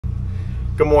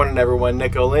Good morning everyone,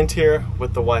 Nico Lind here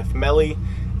with the wife Melly,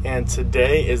 and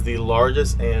today is the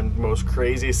largest and most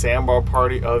crazy sandbar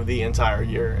party of the entire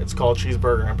year. It's called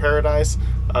Cheeseburger in Paradise.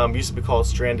 Used to be called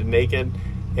Stranded Naked,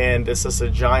 and it's just a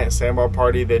giant sandbar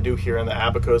party they do here in the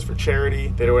Abacos for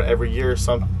charity. They do it every year,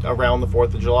 around the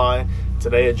 4th of July.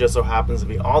 Today it just so happens to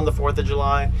be on the 4th of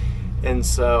July, and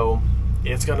so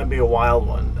it's gonna be a wild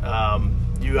one.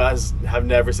 You guys have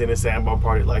never seen a sandbar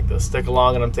party like this. Stick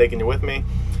along and I'm taking you with me.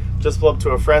 Just flew up to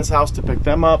a friend's house to pick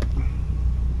them up.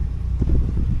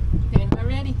 They're not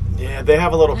ready. Yeah, they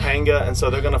have a little panga, and so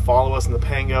they're gonna follow us in the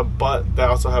panga, but they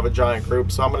also have a giant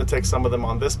group. So I'm gonna take some of them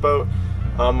on this boat,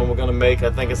 and we're gonna make, I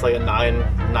think it's like a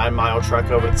nine mile trek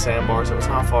over to the sandbar, so it's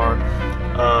not far.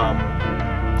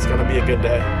 It's gonna be a good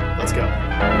day. Let's go.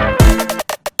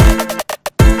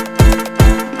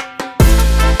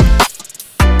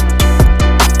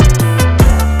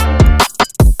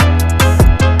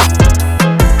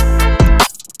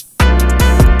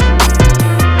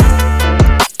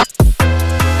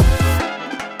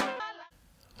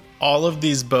 All of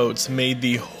these boats made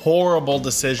the horrible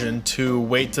decision to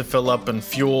wait to fill up and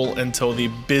fuel until the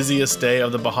busiest day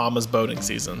of the Bahamas boating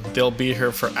season. They'll be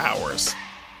here for hours.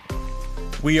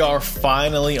 We are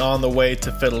finally on the way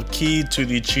to Fiddle Key to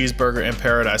the Cheeseburger in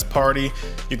Paradise party.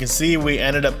 You can see we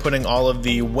ended up putting all of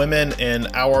the women in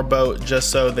our boat just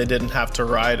so they didn't have to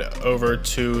ride over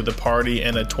to the party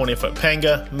in a 20-foot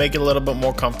panga, make it a little bit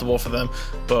more comfortable for them.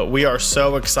 But we are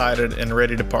so excited and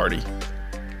ready to party.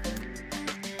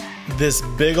 This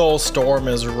big old storm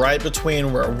is right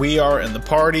between where we are and the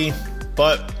party,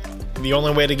 but the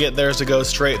only way to get there is to go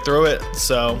straight through it,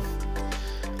 so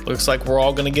looks like we're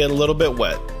all gonna get a little bit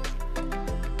wet.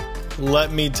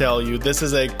 Let me tell you, this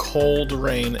is a cold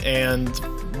rain, and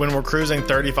when we're cruising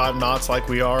 35 knots like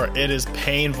we are, it is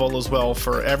painful as well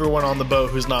for everyone on the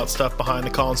boat who's not stuck behind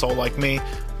the console like me,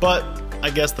 but I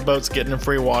guess the boat's getting a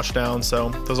free wash down, so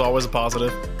there's always a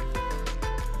positive.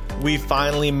 We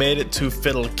finally made it to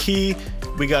Fiddle Key.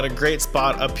 We got a great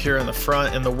spot up here in the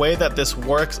front, and the way that this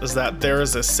works is that there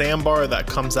is a sandbar that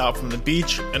comes out from the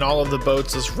beach, and all of the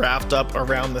boats is wrapped up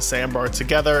around the sandbar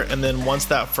together, and then once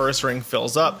that first ring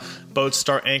fills up, boats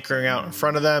start anchoring out in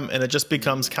front of them, and it just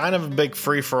becomes kind of a big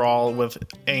free-for-all with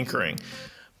anchoring.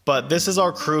 But this is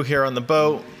our crew here on the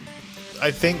boat. I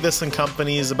think this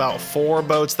encompanies about 4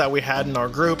 boats that we had in our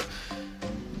group.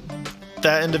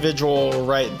 That individual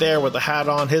right there with the hat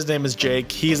on, his name is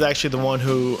Jake. He's actually the one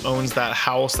who owns that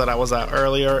house that I was at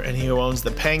earlier, and he owns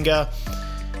the panga.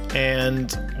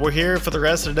 And we're here for the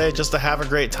rest of the day just to have a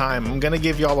great time. I'm gonna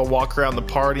give y'all a walk around the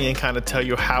party and kind of tell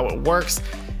you how it works,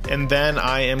 and then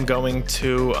I am going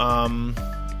to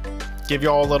give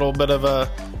y'all a little bit of a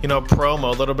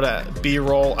promo, a little bit of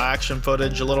B-roll action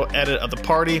footage, a little edit of the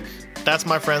party. That's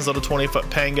my friend's little 20-foot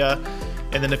panga.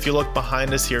 And then if you look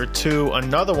behind us here too,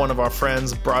 another one of our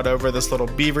friends brought over this little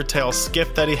beaver tail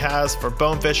skiff that he has for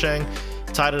bone fishing,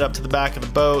 tied it up to the back of the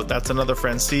boat. That's another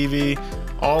friend, CV.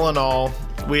 All in all,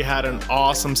 we had an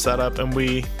awesome setup, and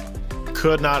we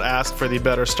could not ask for the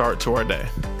better start to our day.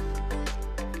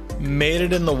 Made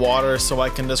it in the water so I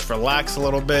can just relax a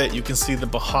little bit. You can see the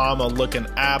Bahama looking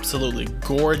absolutely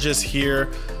gorgeous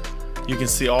here. You can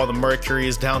see all the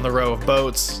Mercuries down the row of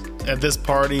boats. At this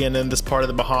party and in this part of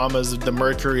the Bahamas, the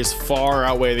Mercuries far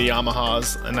outweigh the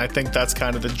Yamahas, and I think that's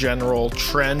kind of the general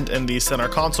trend in the center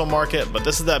console market. But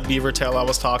this is that beaver tail I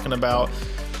was talking about,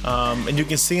 and you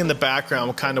can see in the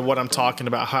background kind of what I'm talking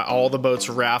about, how all the boats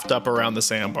raft up around the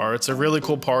sandbar. It's a really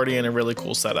cool party and a really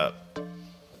cool setup.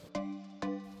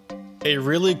 A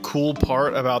really cool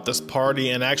part about this party,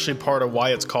 and actually part of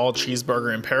why it's called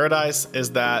Cheeseburger in Paradise,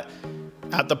 is that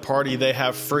at the party they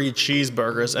have free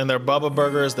cheeseburgers, and they're Bubba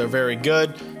burgers. They're very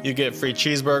good. You get free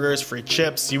cheeseburgers, free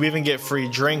chips. You even get free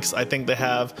drinks. I think they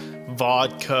have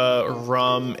vodka,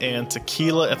 rum, and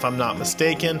tequila if I'm not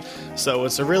mistaken. So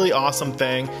it's a really awesome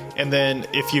thing. And then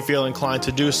if you feel inclined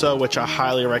to do so, which I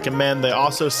highly recommend, they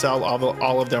also sell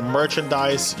all of their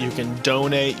merchandise. You can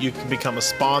donate, you can become a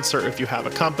sponsor if you have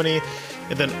a company,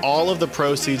 and then all of the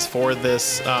proceeds for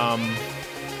this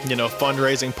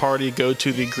fundraising party go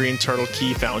to the Green Turtle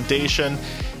Key Foundation,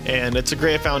 and it's a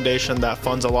great foundation that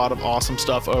funds a lot of awesome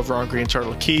stuff over on Green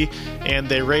Turtle Key, and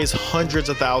they raise hundreds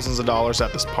of thousands of dollars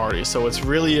at this party, so it's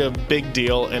really a big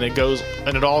deal, and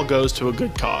it all goes to a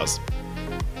good cause.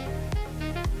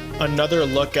 Another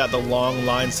look at the long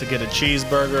lines to get a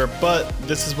cheeseburger, but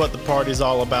this is what the party's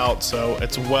all about, so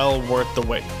it's well worth the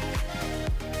wait.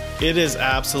 It is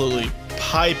absolutely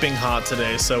piping hot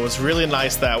today, so it's really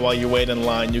nice that while you wait in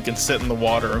line you can sit in the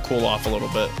water and cool off a little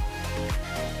bit.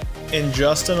 And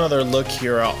just another look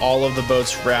here at all of the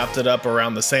boats wrapped it up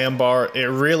around the sandbar. It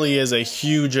really is a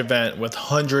huge event with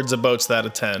hundreds of boats that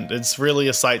attend. It's really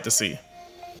a sight to see.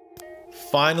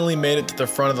 Finally made it to the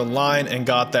front of the line and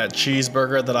got that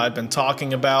cheeseburger that I've been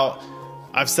talking about.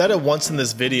 I've said it once in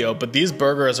this video, but these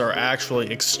burgers are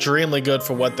actually extremely good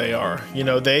for what they are. You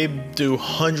know, they do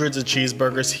hundreds of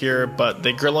cheeseburgers here, but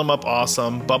they grill them up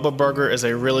awesome. Bubba Burger is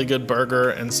a really good burger,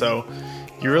 and so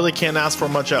you really can't ask for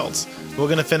much else. We're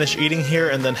gonna finish eating here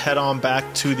and then head on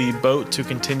back to the boat to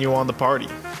continue on the party.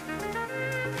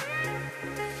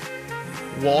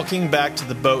 Walking back to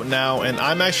the boat now, and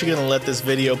I'm actually gonna let this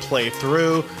video play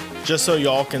through just so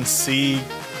y'all can see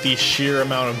the sheer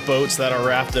amount of boats that are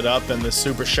wrapped it up in this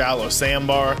super shallow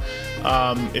sandbar.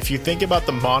 If you think about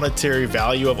the monetary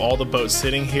value of all the boats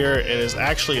sitting here, it is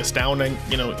actually astounding.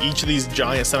 You know, each of these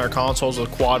giant center consoles with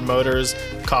quad motors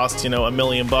cost, you know, $1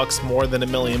 million bucks, more than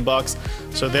 $1 million bucks.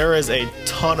 So there is a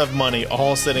ton of money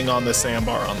all sitting on this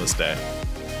sandbar on this day.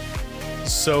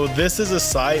 So this is a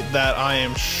site that I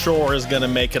am sure is going to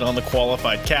make it on the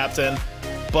qualified captain.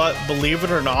 But believe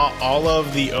it or not, all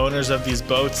of the owners of these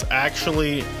boats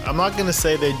actually, I'm not going to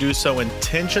say they do so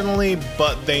intentionally,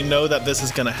 but they know that this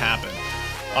is going to happen.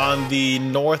 On the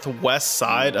northwest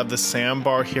side of the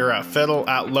sandbar here at Fiddle,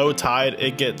 at low tide,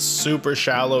 it gets super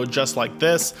shallow just like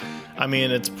this. I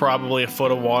mean, it's probably a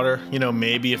foot of water, you know,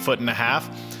 maybe a foot and a half.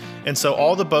 And so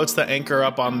all the boats that anchor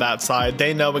up on that side,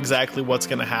 they know exactly what's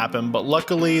going to happen. But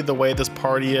luckily, the way this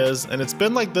party is, and it's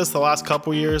been like this the last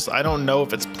couple years, I don't know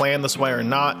if it's planned this way or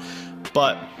not,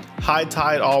 but high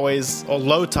tide always, or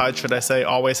low tide should I say,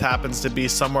 always happens to be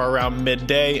somewhere around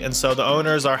midday. And so the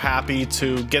owners are happy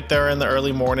to get there in the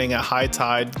early morning at high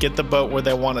tide, get the boat where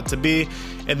they want it to be,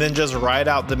 and then just ride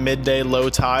out the midday low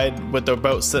tide with their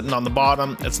boat sitting on the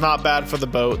bottom. It's not bad for the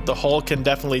boat. The hull can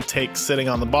definitely take sitting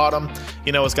on the bottom.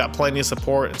 You know, it's got plenty of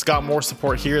support. It's got more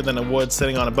support here than it would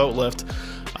sitting on a boat lift.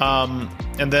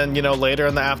 And then, you know, later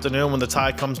in the afternoon when the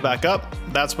tide comes back up,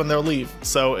 that's when they'll leave.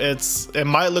 So it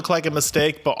might look like a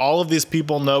mistake, but all of these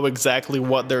people know exactly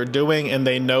what they're doing and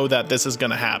they know that this is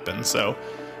going to happen. So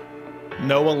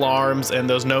no alarms, and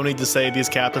there's no need to say these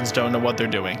captains don't know what they're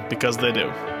doing, because they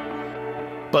do.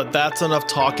 But that's enough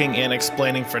talking and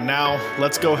explaining for now.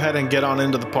 Let's go ahead and get on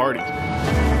into the party.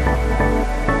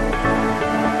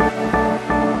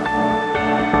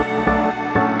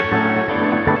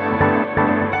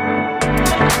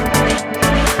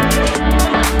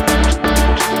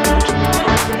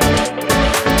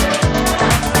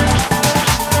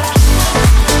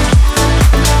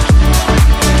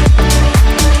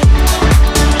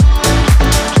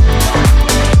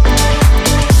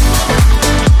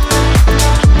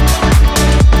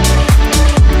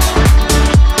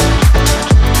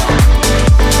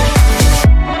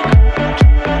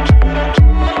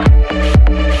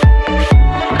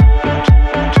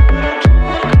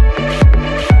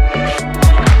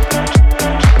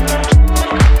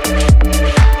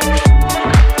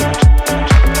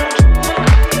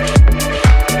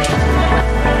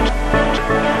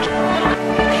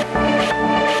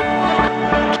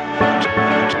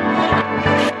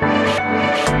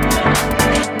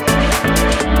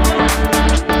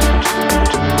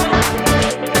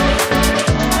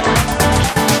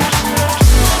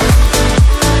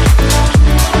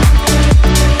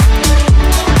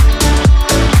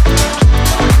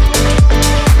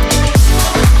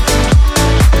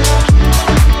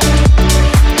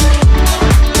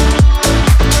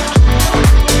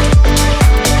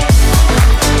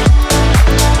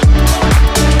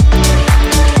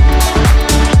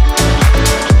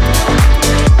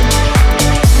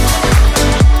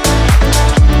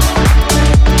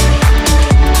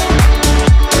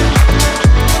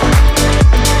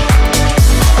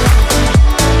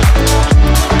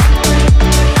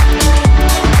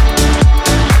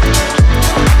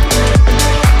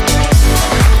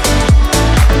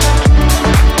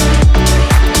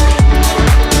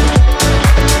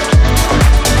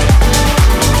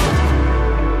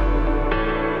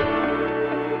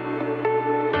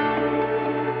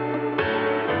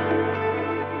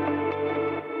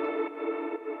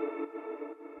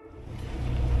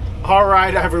 All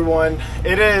right, everyone,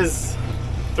 it is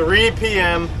 3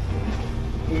 p.m.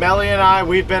 Melly and I,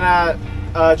 we've been at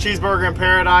Cheeseburger in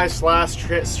Paradise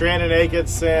 / Strand and Naked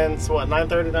since, what,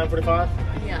 9:30, 9:45?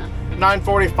 Yeah.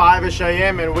 9:45-ish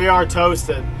a.m. and we are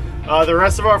toasted. The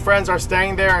rest of our friends are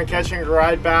staying there and catching a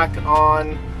ride back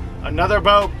on another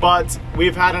boat, but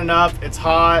we've had enough. It's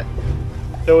hot.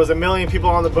 There was 1 million people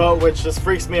on the boat, which just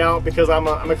freaks me out because I'm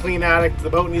a clean addict. The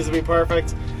boat needs to be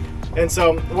perfect. And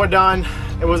so we're done.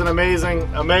 It was an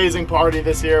amazing party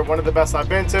this year. One of the best I've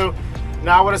been to.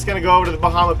 Now we're just gonna go over to the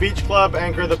Bahama Beach Club,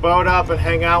 anchor the boat up, and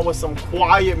hang out with some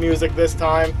quiet music this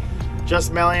time.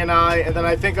 Just Melly and I, and then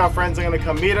I think our friends are gonna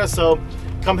come meet us, so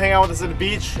come hang out with us at the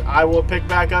beach. I will pick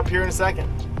back up here in a second.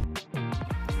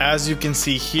 As you can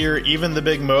see here, even the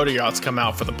big motor yachts come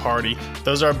out for the party.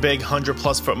 Those are big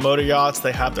 100+ foot motor yachts.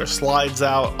 They have their slides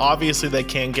out. Obviously they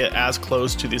can't get as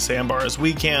close to the sandbar as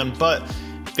we can, but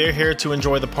they're here to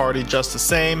enjoy the party just the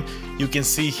same. You can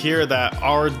see here that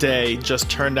our day just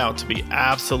turned out to be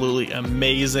absolutely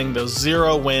amazing. There's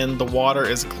zero wind, the water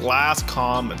is glass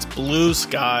calm, it's blue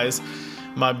skies.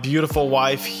 My beautiful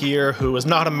wife here, who is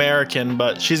not American,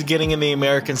 but she's getting in the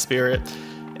American spirit,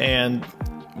 and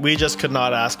we just could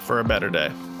not ask for a better day.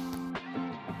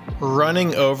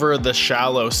 Running over the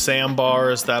shallow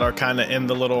sandbars that are kind of in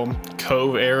the little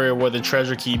cove area where the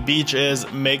Treasure Key Beach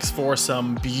is makes for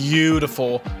some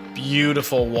beautiful,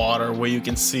 beautiful water where you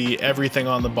can see everything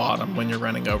on the bottom when you're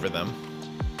running over them.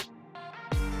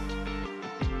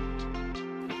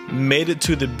 Made it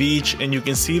to the beach, and you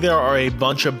can see there are a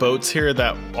bunch of boats here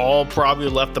that all probably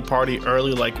left the party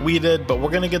early like we did, but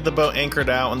we're gonna get the boat anchored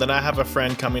out, and then I have a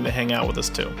friend coming to hang out with us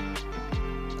too.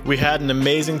 We had an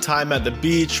amazing time at the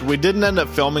beach. We didn't end up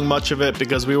filming much of it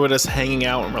because we were just hanging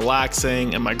out and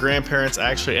relaxing, and my grandparents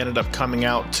actually ended up coming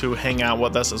out to hang out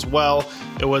with us as well.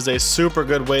 It was a super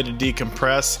good way to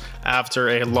decompress after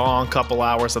a long couple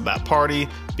hours of that party.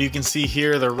 But you can see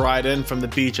here the ride in from the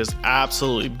beach is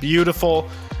absolutely beautiful.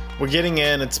 We're getting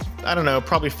in, it's, I don't know,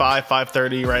 probably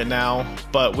 5:30 right now,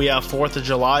 but we have 4th of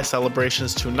July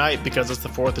celebrations tonight because it's the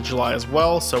 4th of July as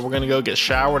well, so we're gonna go get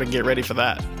showered and get ready for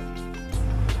that.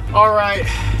 All right,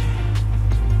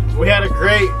 we had a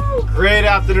great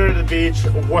afternoon at the beach.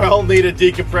 Well-needed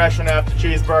decompression after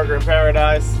Cheeseburger in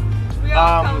Paradise. We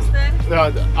all toasted.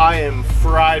 No, I am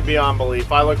fried beyond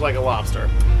belief. I look like a lobster.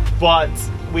 But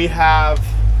we have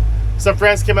some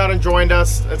friends came out and joined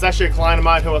us. It's actually a client of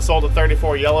mine who I sold a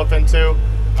 34 yellowfin to.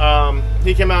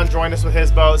 He came out and joined us with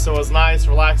his boat, so it was nice,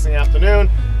 relaxing afternoon.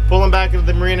 Pulling back into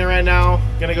the marina right now.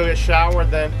 Gonna go get showered,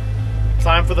 then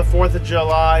time for the 4th of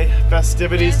July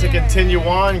festivities to continue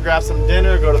on. Grab some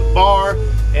dinner, go to the bar,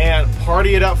 and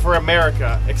party it up for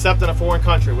America. Except in a foreign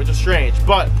country, which is strange,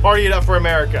 but party it up for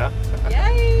America.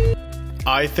 Yay!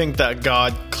 I think that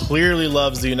God clearly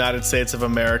loves the United States of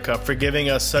America for giving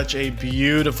us such a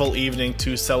beautiful evening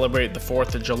to celebrate the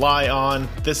 4th of July on.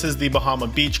 This is the Bahama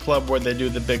Beach Club where they do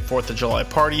the big 4th of July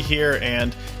party here,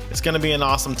 and it's going to be an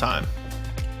awesome time.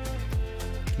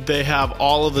 They have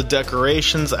all of the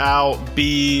decorations out,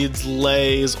 beads,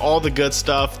 leis, all the good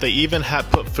stuff. They even had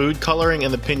put food coloring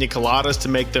in the pina coladas to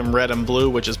make them red and blue,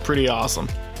 which is pretty awesome.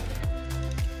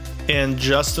 And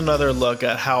just another look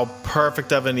at how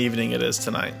perfect of an evening it is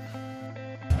tonight.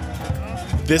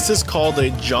 This is called a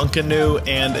junkanoo,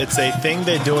 and it's a thing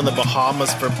they do in the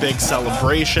Bahamas for big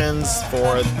celebrations.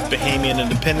 For Bahamian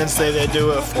Independence Day they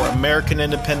do it, for American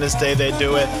Independence Day they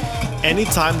do it.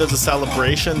 Anytime there's a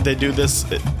celebration, they do this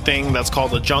thing that's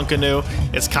called a junkanoo.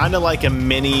 It's kind of like a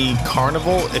mini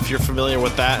carnival, if you're familiar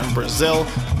with that in Brazil.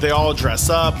 They all dress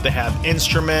up, they have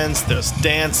instruments, there's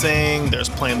dancing, there's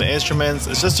playing the instruments.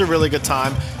 It's just a really good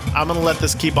time. I'm gonna let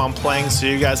this keep on playing so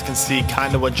you guys can see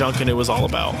kind of what junkanoo is all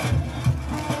about.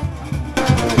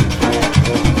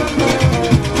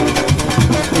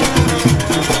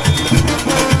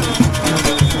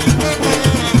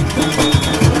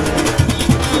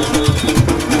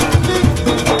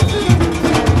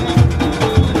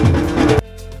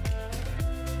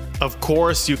 Of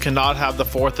course, you cannot have the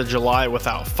 4th of July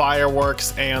without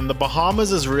fireworks, and the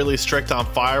Bahamas is really strict on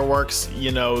fireworks.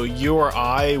 You know, you or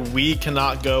I, we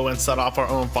cannot go and set off our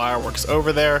own fireworks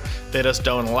over there. They just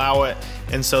don't allow it.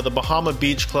 And so the Bahama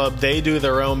Beach Club, they do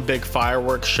their own big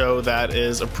fireworks show that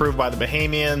is approved by the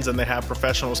Bahamians, and they have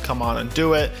professionals come on and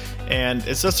do it. And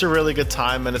it's just a really good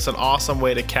time, and it's an awesome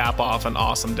way to cap off an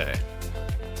awesome day.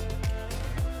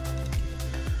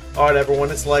 All right,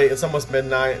 everyone, it's late. It's almost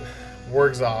midnight. We're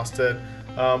exhausted.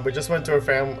 We just went to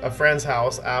a friend's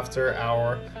house after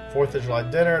our 4th of July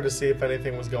dinner to see if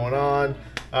anything was going on,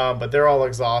 but they're all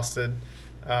exhausted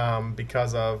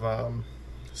because of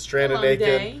Stranded Naked,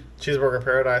 day. Cheeseburger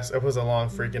Paradise. It was a long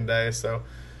freaking day, so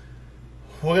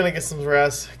we're gonna get some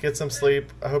rest, get some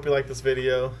sleep. I hope you like this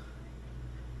video.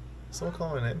 Someone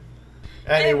call my name.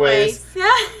 Anyways.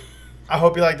 I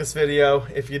hope you liked this video.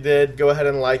 If you did, go ahead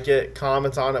and like it,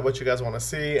 comment on it, what you guys want to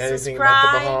see, anything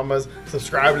about the Bahamas.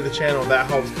 Subscribe to the channel, that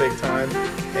helps big time.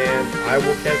 And I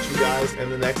will catch you guys in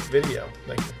the next video.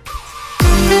 Thank you.